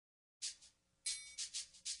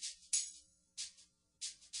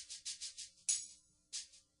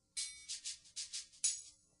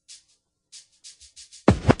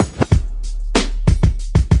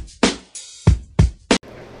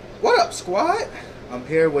Squad. I'm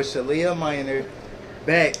here with Shalia Minor,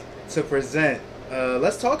 back to present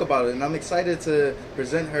Let's Talk About It. And I'm excited to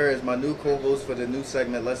present her as my new co-host for the new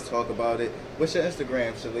segment, Let's Talk About It. What's your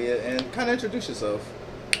Instagram, Shalia? And kind of introduce yourself.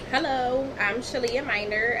 Hello, I'm Shalia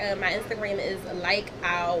Minor. My Instagram is like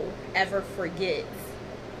I'll ever forget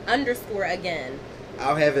 _ again.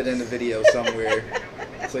 I'll have it in the video somewhere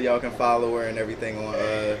so y'all can follow her and everything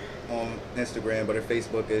on Instagram. But her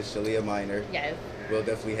Facebook is Shalia Minor. Yes. We'll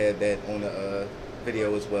definitely have that on the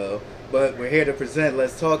video as well. But we're here to present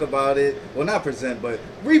Let's Talk About It. Well, not present, but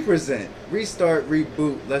represent. Restart,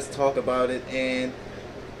 reboot, Let's Talk About It. And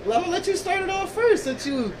well, I'm going to let you start it off first. Since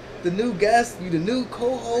you the new guest, you the new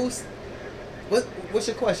co-host. What's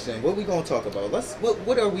your question? What are we going to talk about?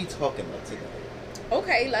 What are we talking about today?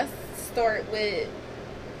 Okay, let's start with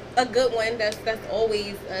a good one. That's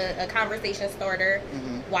always a conversation starter.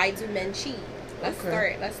 Mm-hmm. Why do men cheat? Let's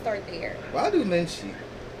start there. Why do men cheat?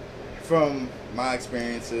 From my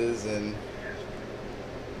experiences and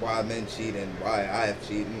why men cheat and why I have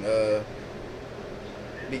cheated,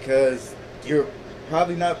 because you're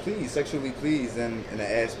probably not sexually pleased in an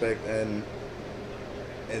aspect and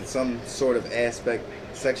in some sort of aspect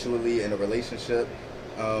sexually in a relationship.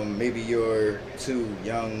 Maybe you're too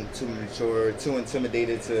young, too mature, too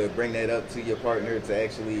intimidated to bring that up to your partner to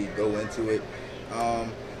actually go into it.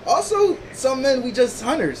 Also, some men, we just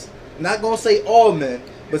hunters. Not gonna say all men,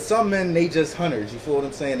 but some men, they just hunters. You feel what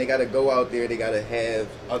I'm saying? They gotta go out there, they gotta have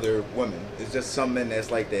other women. It's just some men that's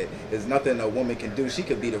like that. There's nothing a woman can do. She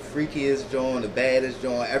could be the freakiest joint, the baddest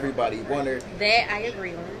joint, everybody want her. That I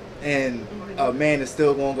agree on. And a man is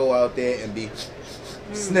still gonna go out there and be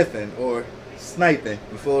sniffing or sniping.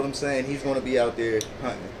 You feel what I'm saying? He's gonna be out there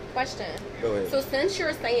hunting. Question. Go ahead. So since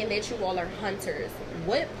you're saying that you all are hunters,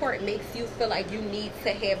 what part makes you feel like you need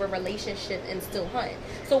to have a relationship and still hunt?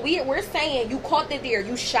 So we're saying you caught the deer,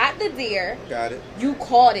 you shot the deer. Got it. You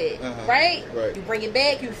caught it, right? Right. You bring it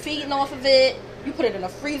back, you feeding off of it, you put it in a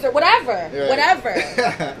freezer, whatever,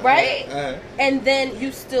 right? And then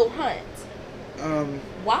you still hunt.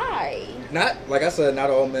 Why? Not like I said, not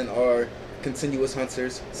all men are continuous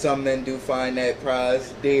hunters. Some men do find that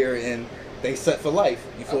prize deer and they set for life.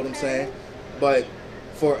 You feel what I'm saying? But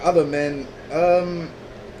for other men,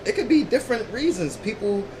 it could be different reasons.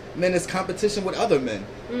 Men is competition with other men.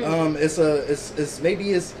 It's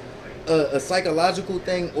maybe a psychological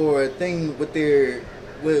thing or a thing with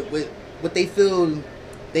with what they feel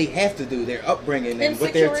they have to do, their upbringing and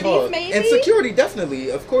what they're taught. Maybe? Insecurity, definitely.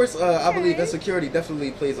 Of course, I believe insecurity definitely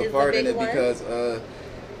plays a part in it because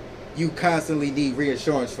you constantly need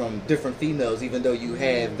reassurance from different females, even though you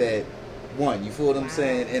have that one. You feel what I'm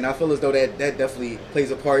saying? And I feel as though that definitely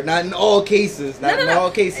plays a part. Not in all cases.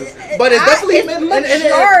 But it's definitely in the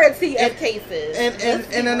majority of cases.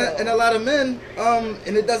 And a lot of men,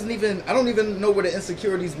 and it doesn't even, I don't even know where the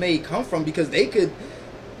insecurities may come from because they could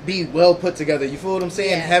be well put together. You feel what I'm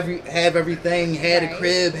saying? Yeah. Have everything, had a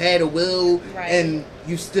crib, had a will, and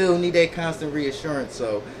you still need that constant reassurance.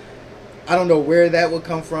 So I don't know where that would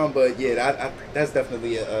come from, but yeah, that's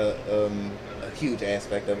definitely a huge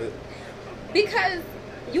aspect of it. Because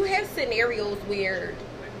you have scenarios where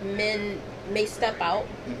men may step out.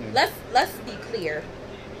 Let's be clear.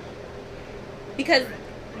 Because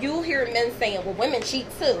you'll hear men saying, well, women cheat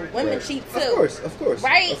too. Women cheat too. Of course.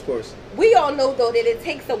 Right? Of course. We all know, though, that it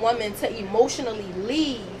takes a woman to emotionally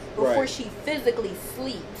leave before she physically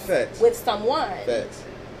sleeps with someone. Facts.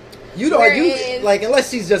 You don't, like, unless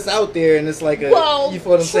she's just out there and it's like you feel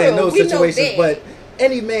what I'm saying? Those situations. But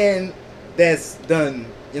any man that's done, you know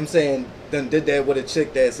what I'm saying, done did that with a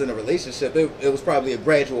chick that's in a relationship, it was probably a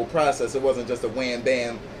gradual process. It wasn't just a wham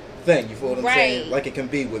bam thing. You feel what I'm saying? Like it can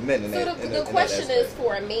be with men. The question is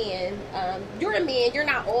for a man. You're a man. You're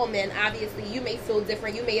not all men. Obviously, you may feel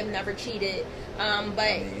different. You may have never cheated,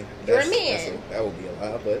 but you're a man. That would be a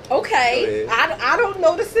lie, but okay. I don't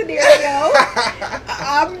know the scenario.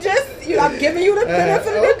 I'm just I'm giving you the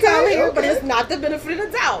benefit of the doubt here, but it's not the benefit of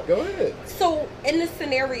the doubt. Go ahead. So in this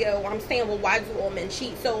scenario, I'm saying, well, why do all men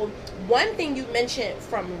cheat? So one thing you mentioned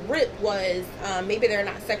from Rip was maybe they're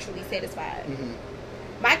not sexually satisfied.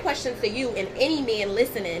 My question to you and any man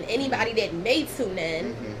listening, anybody that may tune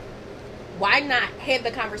in, why not have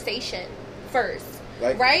the conversation first,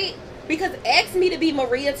 right? Because ask me to be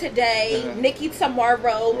Maria today, Nikki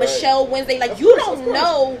tomorrow, Michelle Wednesday. Like you don't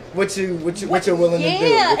know what you're willing to do.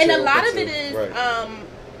 Yeah, and a lot of it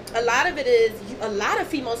is a lot of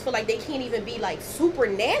females feel like they can't even be like super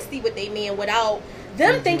nasty with their man without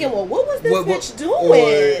them thinking, well, what was this bitch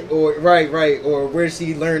doing? Or where did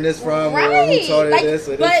she learn this from, or who taught her this,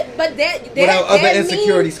 or this. But that without other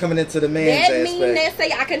insecurities coming into the man's aspect. That mean that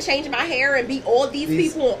say I can change my hair and be all these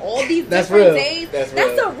people on all these that's different real. days. That's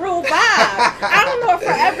a real vibe. I don't know if for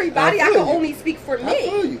everybody. I can only speak for me. I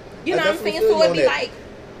feel you. You know what I'm saying? So it'd be like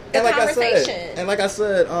the conversation. And like I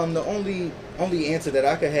said, the only answer that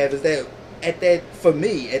I could have is that at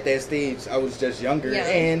that stage, I was just younger,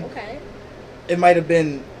 and it might have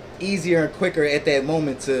been easier and quicker at that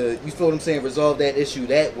moment to, you feel what I'm saying, resolve that issue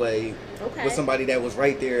that way with somebody that was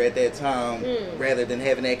right there at that time, rather than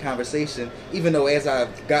having that conversation. Even though as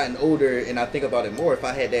I've gotten older and I think about it more, if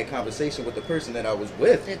I had that conversation with the person that I was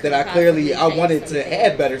with, that I wanted to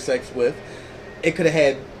have better sex with, it could have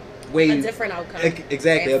had a different outcome.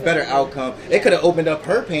 Exactly, absolutely. A better outcome. Yeah. It could have opened up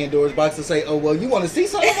her Pandora's box to say, oh, well, you want to see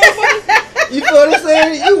something? You feel what I'm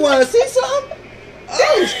saying? You want to see something?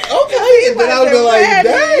 Oh, okay. And then I would be like,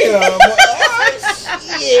 damn.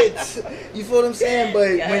 Oh, shit. You feel what I'm saying?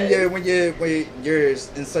 But when you're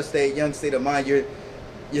in such that young state of mind, you're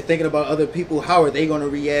thinking about other people. How are they going to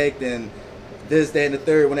react? And this, that, and the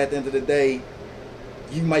third. When at the end of the day,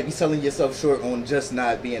 you might be selling yourself short on just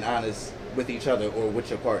not being honest with each other or with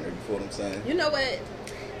your partner. You feel what I'm saying? You know what?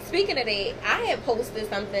 Speaking of that, I had posted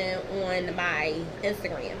something on my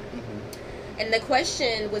Instagram. And the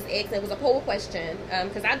question was asked, it was a poll question,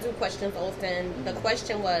 because I do questions often. The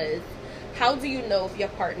question was, how do you know if your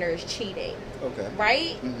partner is cheating? Okay.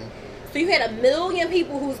 Right? So you had 1 million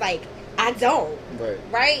people who's like, I don't.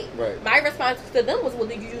 Right? My response to them was, well,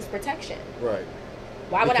 do you use protection? Right.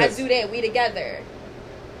 Why would I do that? We together.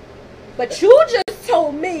 But you just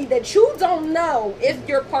told me that you don't know if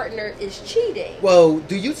your partner is cheating. Well,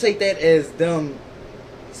 do you take that as them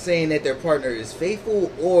saying that their partner is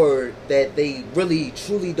faithful, or that they really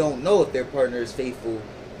truly don't know if their partner is faithful?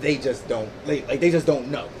 They just don't, they just don't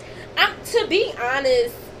know. To be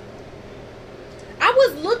honest, I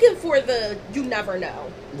was looking for the you never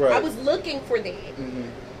know. Right. I was looking for that.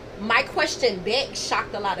 My question back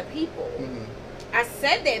shocked a lot of people. I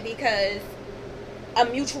said that because a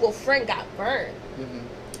mutual friend got burned.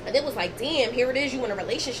 And it was like, damn, here it is, you in a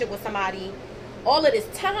relationship with somebody all of this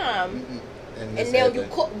time, and now you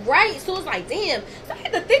right. So it's like, damn. So I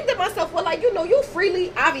had to think to myself, well, like, you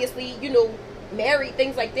freely, obviously, married,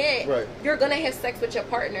 things like that. Right. You're gonna have sex with your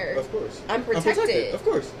partner. Of course. Unprotected. Of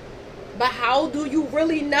course. But how do you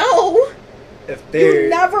really know? If you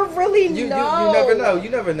never really know. You never know. You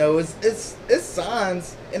never know. It's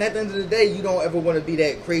signs, and at the end of the day, you don't ever want to be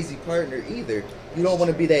that crazy partner either. You don't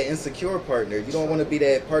want to be that insecure partner. You don't want to be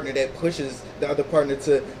that partner that pushes the other partner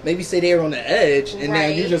to maybe say they're on the edge, and now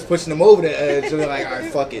you're just pushing them over the edge, and they're like, all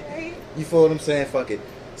right, fuck it. You feel what I'm saying? Fuck it.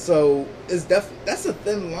 So it's that's a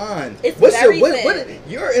thin line. It's very thin.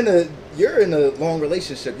 You're in a long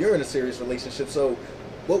relationship. You're in a serious relationship. So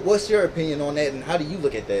what's your opinion on that, and how do you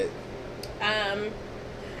look at that?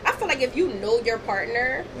 I feel like if you know your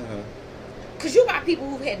partner, because you got people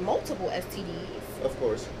who've had multiple STDs. Of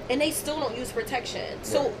course. And they still don't use protection. Right.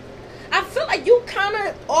 So I feel like you kind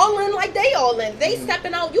of all in like they all in. They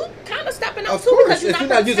stepping out. You kind of stepping out too, because you're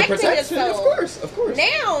not using protection. Yourself. Of course.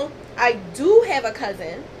 Now, I do have a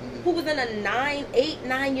cousin who was in a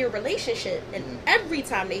 9-year relationship, and every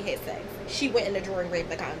time they had sex, she went in the drawer and grabbed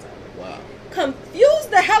the condom. Wow.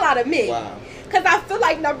 Confused the hell out of me. Wow. Because I feel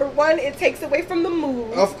like, number one, it takes away from the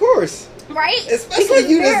mood. Of course. Right? Especially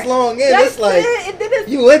you this long in. It's like,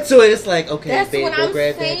 you into it, it's like, okay, babe, go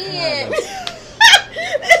grab that condom.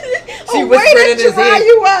 She whispered in his ear.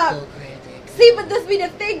 You up. See, but this be the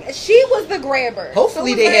thing. She was the grabber.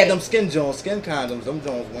 Hopefully they had them skin condoms. Them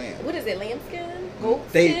Jones wham. What is it, lambskin? Goat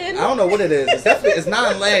skin? I don't know what it is. It's definitely,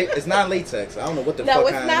 it's non-latex. I don't know what the fuck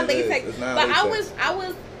kind it's not it latex. is. It's but I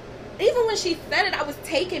was, even when she said it, I was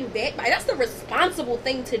taken back by, that's the responsible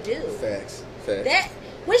thing to do. Facts. That,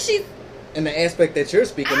 when she... In the aspect that you're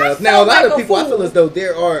speaking of. Now, a lot of people, I feel as though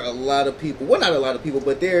there are a lot of people, well, not a lot of people,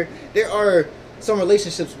 but there are some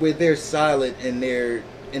relationships where they're solid in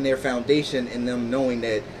their foundation, in them knowing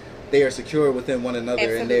that they are secure within one another.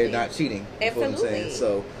 Absolutely. And they're not cheating. Absolutely. What I'm saying.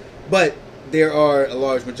 So, but there are a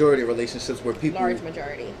large majority of relationships where people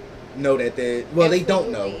know that they they don't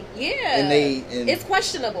know. Yeah. And it's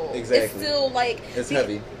questionable. Exactly. It's still like it's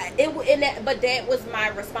heavy. But that was my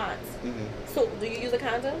response. So, do you use a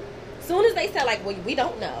condom? Soon as they said, like, well, we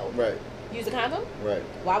don't know. Right. Use a condom? Right.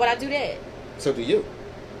 Why would I do that? So do you.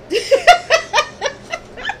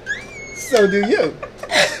 So do you.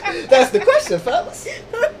 That's the question, fellas.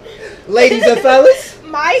 Ladies and fellas.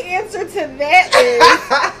 My answer to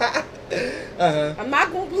that is, I'm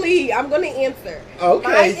not going to plead. I'm going to answer.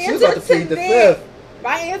 Okay, she's about to plead the fifth.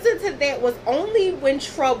 My answer to that was only when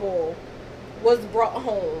trouble was brought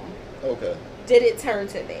home. Okay. Did it turn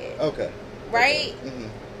to that? Okay. Right? Okay. Mm-hmm.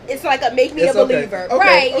 It's like a make me a believer. Okay.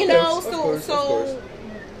 Right, Okay. you know, Of course.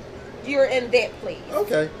 You're in that place.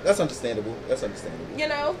 Okay. That's understandable. You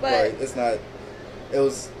know, but right. It's not, it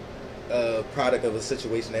was a product of a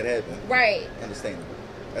situation that happened. Right. Understandable.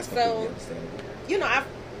 That's completely understandable. You know, I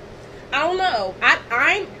don't know.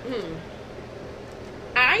 I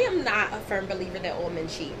am not a firm believer that all men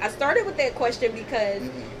cheat. I started with that question because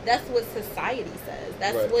that's what society says.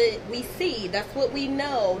 That's what we see. That's what we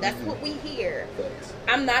know. That's what we hear. Thanks.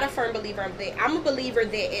 I'm not a firm believer of that. I'm a believer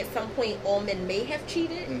that at some point all men may have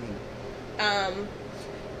cheated.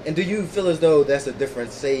 And do you feel as though that's a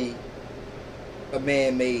difference? Say a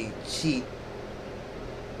man may cheat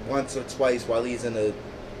once or twice while he's in a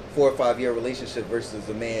 4 or 5 year relationship versus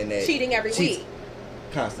a man that cheating every week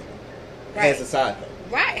constantly, right. has a side hustle.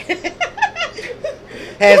 Right.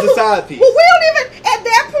 Has a side piece. Well, we don't even at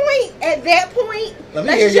that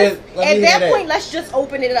point. Let's just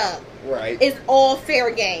open it up. Right. It's all fair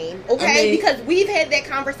game, okay? I mean, because we've had that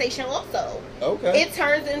conversation also. Okay. It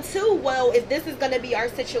turns into, well, if this is going to be our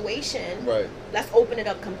situation, right, let's open it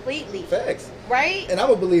up completely. Facts. Right? And I'm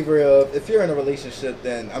a believer of, if you're in a relationship,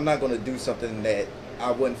 then I'm not going to do something that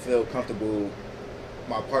I wouldn't feel comfortable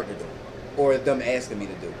my partner doing or them asking me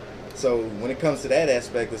to do. So when it comes to that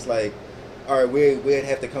aspect, it's like, all right, we'd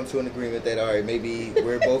have to come to an agreement that, all right, maybe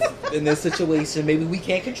we're both in this situation. Maybe we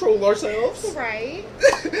can't control ourselves. Right.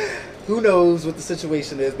 Who knows what the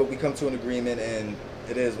situation is, but we come to an agreement, and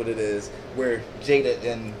it is what it is. We're Jada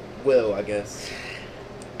and Will, I guess.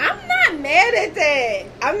 I'm not mad at that.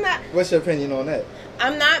 I'm not. What's your opinion on that?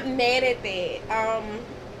 I'm not mad at that.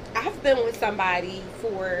 I've been with somebody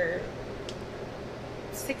for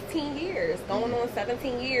 16 years, going on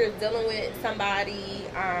 17 years, dealing with somebody,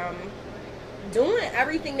 doing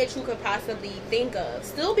everything that you could possibly think of,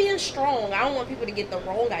 still being strong. I don't want people to get the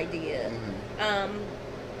wrong idea.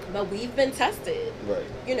 But we've been tested. Right.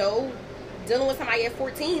 You know, dealing with somebody at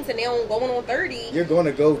 14 to now going on 30. You're going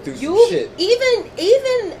to go through some shit.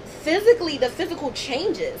 Even physically, the physical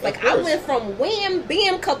changes. Like, I went from wham,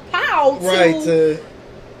 bam, kapow to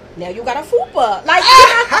now you got a fupa. Like,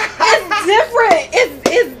 it's different.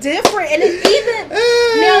 It's different. And it's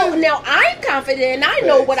even now I'm confident and I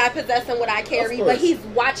know what I possess and what I carry, but he's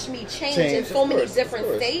watched me change in so many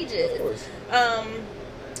different stages.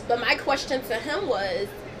 But my question to him was,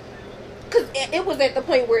 because it was at the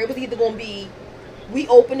point where it was either going to be we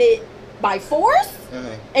open it by force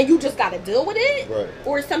and you just got to deal with it,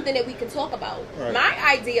 or it's something that we can talk about. My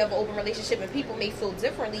idea of an open relationship, and people may feel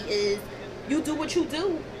differently, is you do what you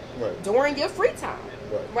do during your free time,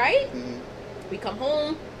 right? We come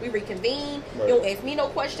home, we reconvene. You don't ask me no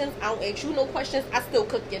questions, I don't ask you no questions. I still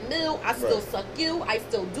cook your meal, I still suck you, I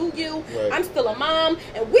still do you. I'm still a mom,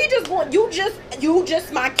 and we just want you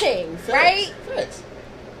just my king, right?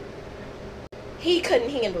 He couldn't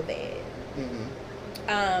handle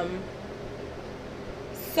that.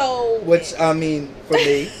 So, which, I mean, for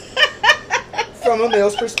me, from a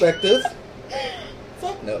male's perspective,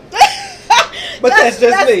 fuck no. But that's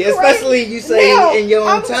just me. Crazy. Especially you say in your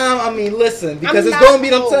own time. I mean, listen, because it's going to be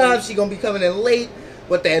them times she going to be coming in late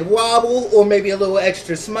with that wobble or maybe a little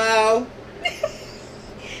extra smile.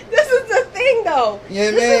 This is the thing, though. Yeah,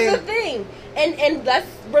 this is the thing. And let's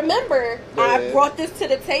remember, I brought this to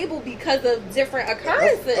the table because of different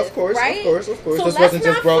occurrences. Of course, right? Of course. So this wasn't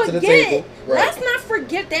just brought to the table. Let's not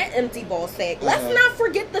forget that empty ball sack. Let's not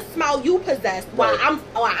forget the smile you possessed while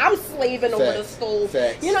I'm slaving over the stove.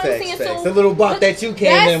 You know what I'm saying? So the little buck that you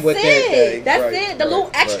came in with that day. That's it. The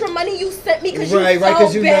little extra money you sent me because you so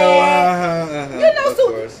because you bad. You know,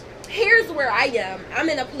 so here's where I am. I'm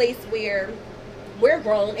in a place where we're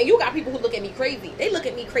grown, and you got people who look at me crazy. They look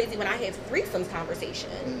at me crazy when I have threesomes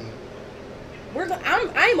conversation.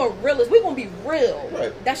 I'm a realist. We're gonna be real.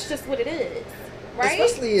 Right. That's just what it is. Right.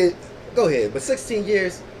 Especially, go ahead. But 16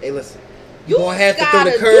 years. Hey, listen. You're gonna have to throw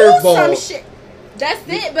the curveball. That's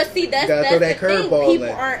it. But see, that's throw that curveball.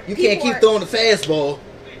 People aren't. You can't keep throwing the fastball.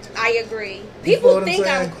 I agree. People think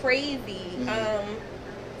I'm crazy.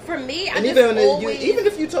 For me, I just even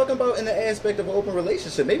if you're talking about in the aspect of an open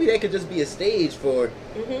relationship, maybe that could just be a stage for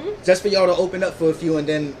just for y'all to open up for a few and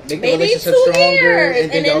then make the relationship stronger,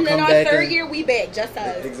 and then y'all come back. Our third year, we back just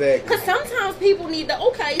us. Exactly. Because sometimes people need the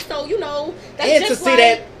so you know that's and just to see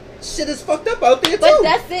that shit is fucked up out there too. But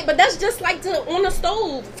that's it. But that's just like on the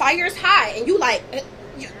stove, fire's hot, and you like.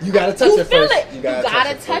 You gotta touch it first. You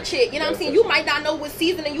gotta touch it. You know what I'm saying? You might not know what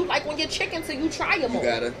seasoning you like on your chicken till you try them. You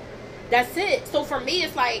gotta. That's it. So for me,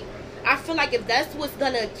 it's like I feel like if that's what's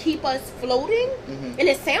gonna keep us floating, and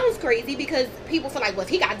it sounds crazy because people feel like, well, if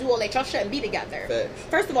he got to do all that, y'all shouldn't be together. Facts.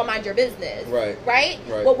 First of all, mind your business. Right. Right?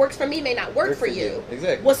 What works for me may not work for you.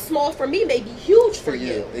 Exactly. What's small for me may be huge for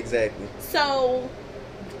you. Exactly. So,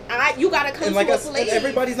 you gotta come and like to a said, place.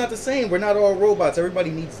 everybody's not the same. We're not all robots. Everybody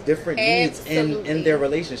needs different needs in their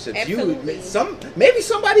relationships. Absolutely. Maybe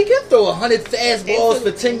somebody can throw 100 fastballs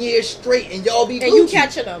for 10 years straight, and y'all be and Gucci. you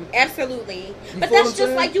catching them. Absolutely. But that's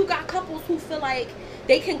just like you got couples who feel like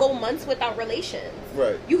they can go months without relations.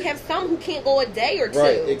 Right. You have some who can't go a day or two.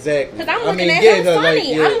 Right. Exactly. Because I'm looking at him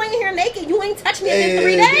funny. I'm laying here naked. You ain't touched me in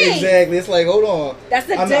 3 days. Exactly. It's like, hold on. That's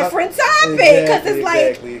a different topic because it's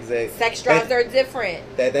like exactly. sex drives are different.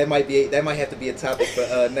 That might have to be a topic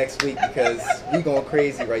for next week because we going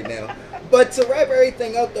crazy right now. But to wrap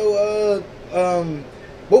everything up though,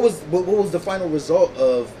 what was the final result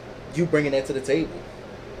of you bringing that to the table?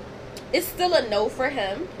 It's still a no for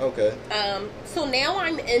him. Okay. So now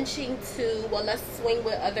I'm inching to, well, let's swing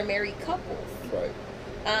with other married couples. Right.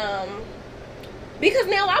 Because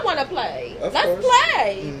now I want to play. Let's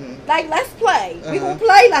play. Mm-hmm. Like, let's play. We gonna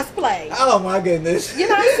play. Let's play. Oh my goodness. You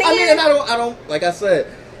know what I'm saying? I mean, and I don't. Like I said,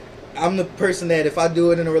 I'm the person that if I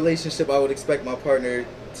do it in a relationship, I would expect my partner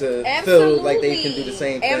to feel like they can do the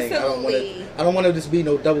same thing. Absolutely. I don't want to just be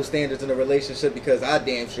no double standards in a relationship because I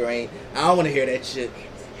damn sure ain't. I don't want to hear that shit.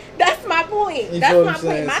 That's my point. That's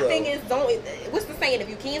my point. My thing is, what's the saying? If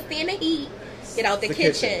you can't stand the heat, get out the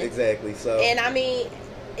kitchen. Exactly. So. And I mean,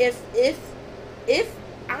 if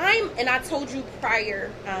and I told you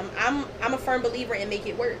prior, I'm a firm believer in make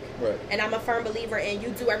it work. Right. And I'm a firm believer in you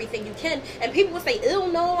do everything you can. And people will say,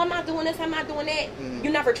 ew, no, I'm not doing this, I'm not doing that. Mm-hmm.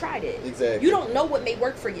 You never tried it. Exactly. You don't know what may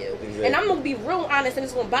work for you. Exactly. And I'm going to be real honest, and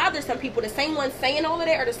it's going to bother some people. The same ones saying all of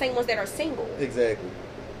that are the same ones that are single. Exactly.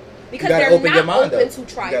 Because they're not open to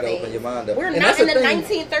try you gotta things. open your mind up. We're and not in the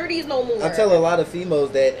 1930s no more. I tell a lot of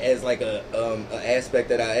females that as like a aspect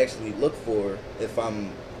that I actually look for if I'm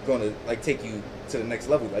gonna like take you to the next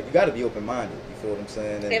level. Like you gotta be open minded. You feel what I'm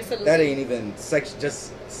saying? And absolutely. that ain't even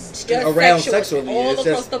just around sexually. All it's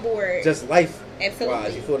across just the board. Just life. Absolutely.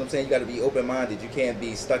 Wise. You feel what I'm saying? You gotta be open minded. You can't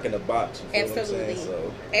be stuck in a box. You feel absolutely. What I'm saying?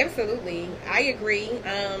 So. Absolutely. I agree.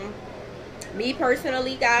 Me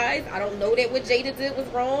personally, guys, I don't know that what Jada did was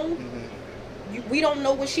wrong. Mm-hmm. We don't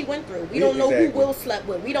know what she went through. We don't know who Will slept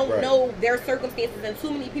with. We don't right. know their circumstances. And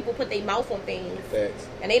too many people put their mouth on things. Facts.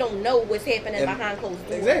 And they don't know what's happening behind closed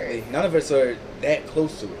doors. Exactly. None of us are that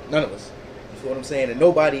close to it. None of us. You feel what I'm saying? And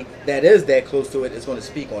nobody that is that close to it is going to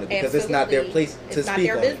speak on it because absolutely. It's not their place to speak on it.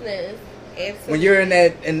 It's not their business. Absolutely. When you're in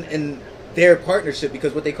that in their partnership,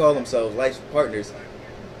 because what they call themselves, life partners,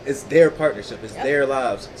 it's their partnership. It's their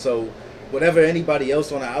lives. So whatever anybody else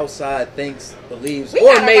on the outside thinks, believes,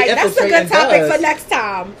 or may infiltrate and does. That's a good topic for next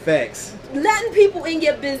time. Facts. Letting people in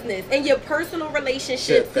your business, in your personal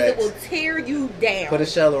relationships, because it will tear you down. Put a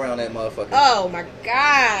shell around that motherfucker. Oh my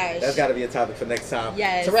gosh. That's got to be a topic for next time.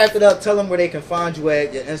 Yes. To wrap it up, tell them where they can find you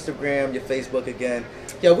at, your Instagram, your Facebook again.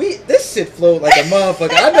 Yo, this shit flowed like a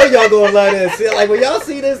motherfucker. I know y'all gonna love this. Like when y'all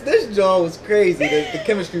see this joint was crazy. The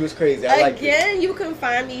chemistry was crazy. I like it. Again, you can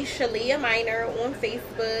find me Shalia Minor on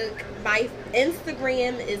Facebook. My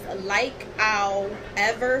Instagram is like I'll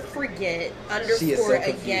ever forget _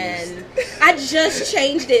 again. I just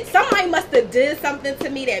changed it. Somebody must have did something to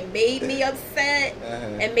me that made me upset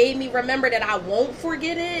and made me remember that I won't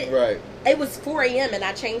forget it. Right. It was 4 a.m. and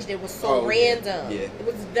I changed it. It was so random. Yeah. It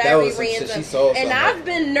was very random. She saw and I've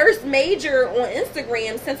been nurse major on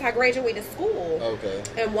Instagram since I graduated school. Okay.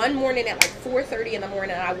 And one morning at like 4:30 in the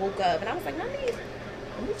morning, I woke up and I was like, let me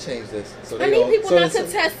change this. So I need people not to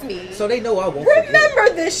test me. So they know I won't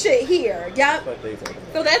remember this shit here. Yep.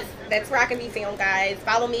 So that's where I can be found, guys.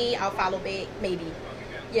 Follow me. I'll follow back. Maybe.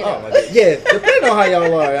 You know. Oh my God. Yeah, depending on how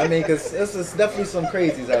y'all are. I mean, because it's definitely some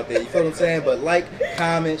crazies out there. You feel what I'm saying? But like,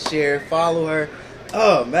 comment, share, follow her.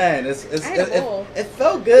 Oh man, it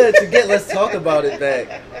felt good to get Let's Talk About It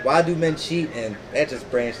back. Why do men cheat? And that just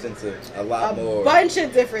branched into a lot more. A bunch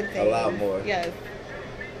of different things. A lot more. Yes.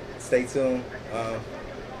 Stay tuned.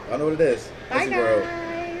 I know what it is. Bye, guys. World.